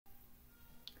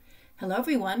Hello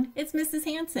everyone, it's Mrs.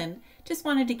 Hanson. Just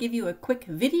wanted to give you a quick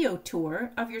video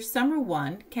tour of your Summer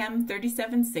 1 Chem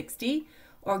 3760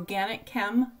 Organic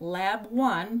Chem Lab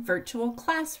 1 virtual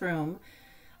classroom.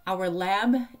 Our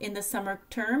lab in the summer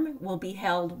term will be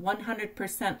held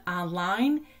 100%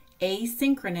 online,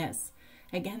 asynchronous.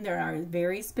 Again, there are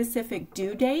very specific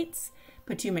due dates,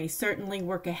 but you may certainly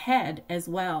work ahead as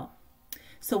well.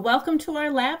 So welcome to our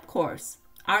lab course.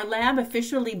 Our lab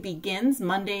officially begins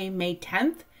Monday, May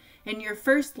 10th. And your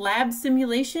first lab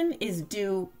simulation is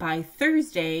due by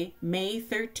Thursday, May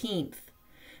 13th.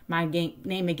 My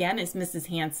name again is Mrs.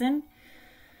 Hanson.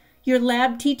 Your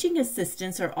lab teaching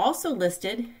assistants are also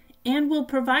listed and will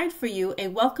provide for you a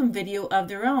welcome video of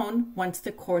their own once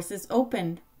the course is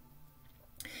opened.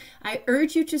 I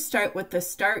urge you to start with the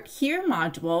Start Here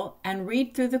module and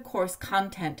read through the course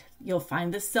content. You'll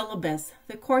find the syllabus,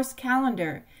 the course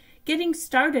calendar, getting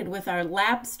started with our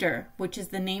Labster, which is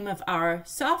the name of our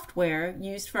software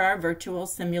used for our virtual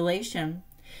simulation.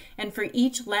 And for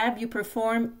each lab you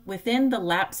perform within the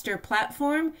Labster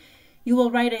platform, you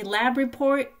will write a lab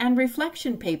report and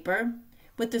reflection paper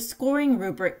with the scoring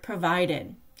rubric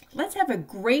provided. Let's have a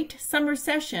great summer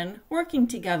session working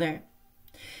together.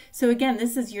 So again,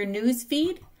 this is your news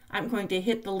feed. I'm going to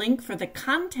hit the link for the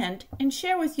content and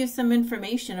share with you some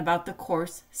information about the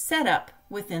course setup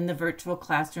within the virtual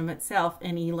classroom itself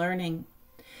and e-learning.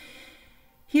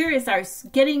 Here is our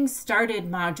Getting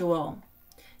Started module.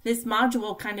 This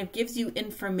module kind of gives you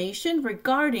information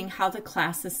regarding how the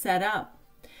class is set up.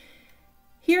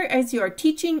 Here is your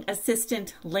teaching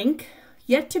assistant link,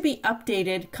 yet to be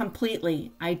updated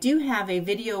completely. I do have a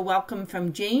video welcome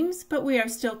from James, but we are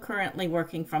still currently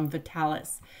working from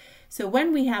Vitalis. So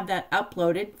when we have that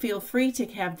uploaded, feel free to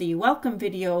have the welcome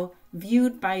video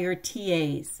viewed by your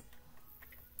TAs.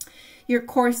 Your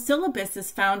course syllabus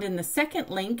is found in the second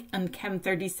link on Chem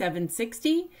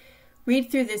 3760.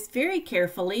 Read through this very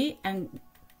carefully and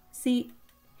see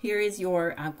here is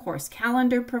your course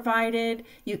calendar provided.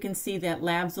 You can see that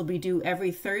labs will be due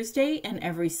every Thursday and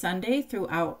every Sunday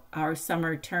throughout our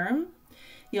summer term.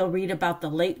 You'll read about the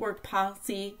late work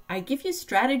policy. I give you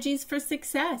strategies for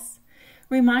success,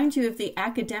 remind you of the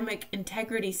academic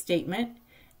integrity statement,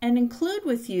 and include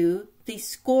with you the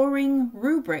scoring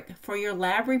rubric for your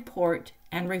lab report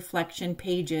and reflection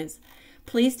pages.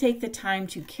 Please take the time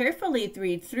to carefully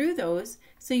read through those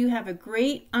so you have a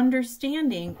great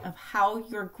understanding of how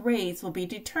your grades will be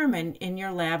determined in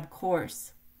your lab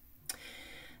course.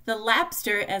 The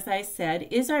Labster, as I said,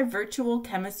 is our virtual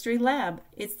chemistry lab.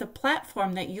 It's the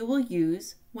platform that you will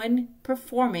use when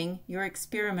performing your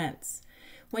experiments.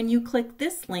 When you click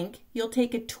this link, you'll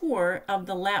take a tour of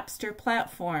the Labster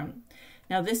platform.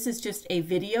 Now this is just a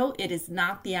video. It is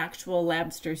not the actual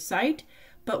Labster site,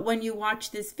 but when you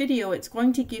watch this video, it's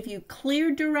going to give you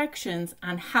clear directions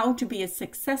on how to be a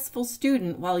successful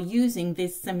student while using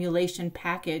this simulation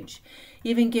package.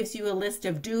 It even gives you a list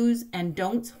of do's and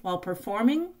don'ts while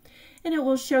performing, and it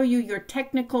will show you your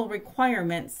technical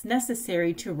requirements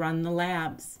necessary to run the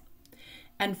labs.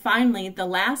 And finally, the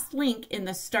last link in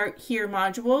the Start Here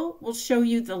module will show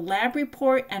you the lab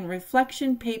report and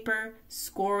reflection paper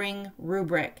scoring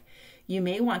rubric. You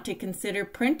may want to consider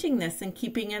printing this and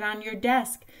keeping it on your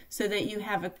desk so that you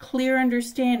have a clear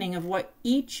understanding of what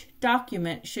each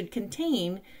document should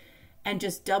contain, and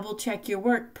just double check your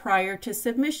work prior to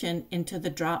submission into the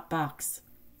Dropbox.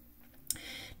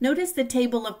 Notice the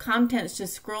table of contents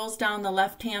just scrolls down the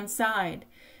left-hand side.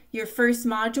 Your first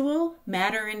module,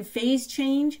 Matter and Phase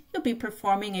Change, you'll be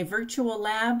performing a virtual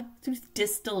lab through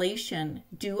distillation,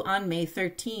 due on May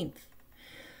 13th.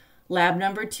 Lab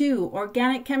number 2,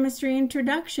 Organic Chemistry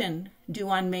Introduction, due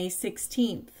on May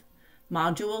 16th.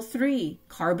 Module 3,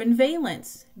 Carbon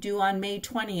Valence, due on May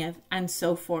 20th, and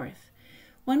so forth.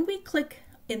 When we click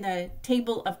in the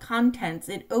table of contents,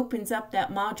 it opens up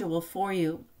that module for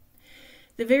you.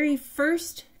 The very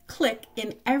first click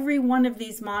in every one of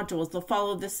these modules, they'll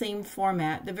follow the same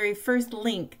format. The very first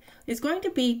link is going to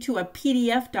be to a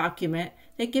PDF document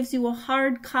that gives you a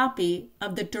hard copy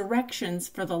of the directions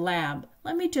for the lab.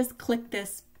 Let me just click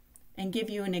this and give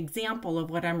you an example of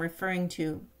what I'm referring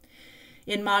to.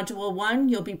 In Module 1,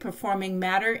 you'll be performing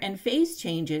matter and phase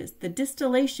changes, the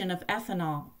distillation of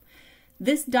ethanol.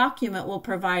 This document will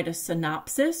provide a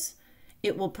synopsis.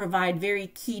 It will provide very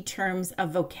key terms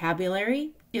of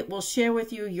vocabulary. It will share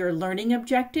with you your learning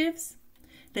objectives,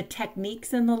 the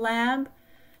techniques in the lab,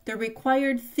 the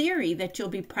required theory that you'll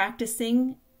be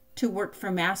practicing to work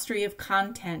for mastery of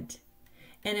content.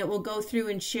 And it will go through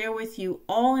and share with you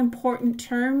all important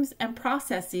terms and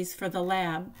processes for the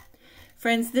lab.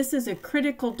 Friends, this is a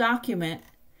critical document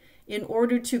in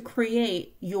order to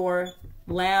create your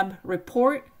lab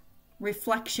report,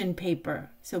 reflection paper.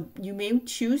 So you may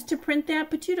choose to print that,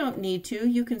 but you don't need to.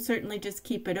 You can certainly just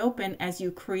keep it open as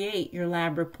you create your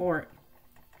lab report.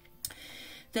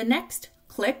 The next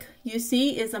click you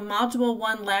see is a Module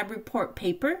 1 lab report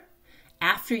paper.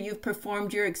 After you've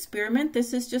performed your experiment,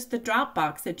 this is just the drop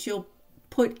box that you'll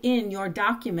put in your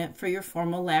document for your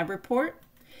formal lab report.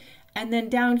 And then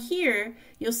down here,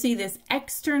 you'll see this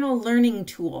external learning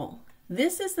tool.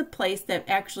 This is the place that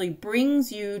actually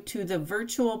brings you to the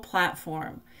virtual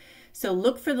platform. So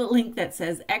look for the link that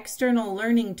says external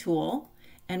learning tool.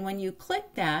 And when you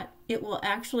click that, it will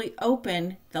actually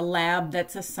open the lab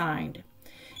that's assigned.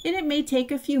 And it may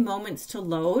take a few moments to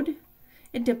load.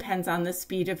 It depends on the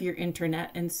speed of your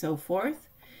internet and so forth.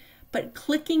 But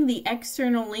clicking the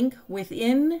external link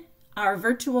within our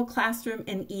virtual classroom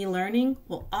and e-learning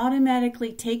will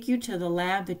automatically take you to the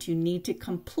lab that you need to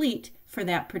complete for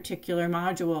that particular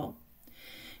module.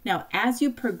 Now, as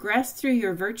you progress through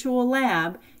your virtual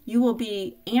lab, you will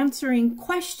be answering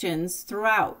questions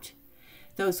throughout.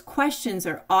 Those questions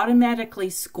are automatically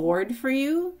scored for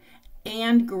you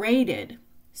and graded.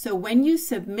 So when you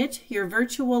submit your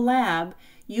virtual lab,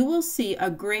 you will see a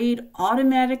grade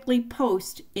automatically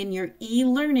post in your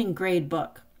e-learning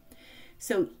gradebook.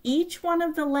 So each one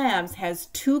of the labs has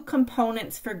two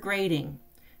components for grading.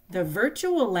 The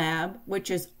virtual lab,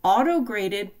 which is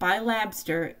auto-graded by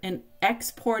Labster and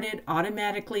exported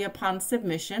automatically upon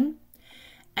submission.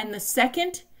 And the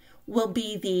second will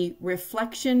be the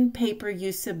reflection paper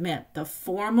you submit, the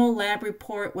formal lab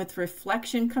report with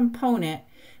reflection component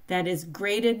that is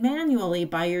graded manually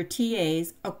by your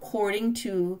TAs according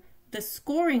to the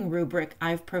scoring rubric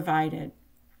I've provided.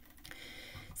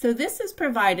 So this has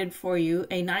provided for you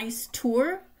a nice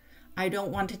tour. I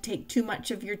don't want to take too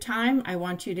much of your time. I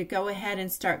want you to go ahead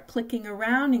and start clicking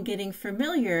around and getting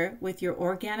familiar with your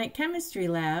organic chemistry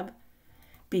lab.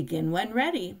 Begin when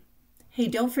ready. Hey,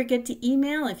 don't forget to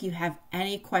email if you have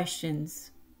any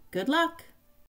questions. Good luck.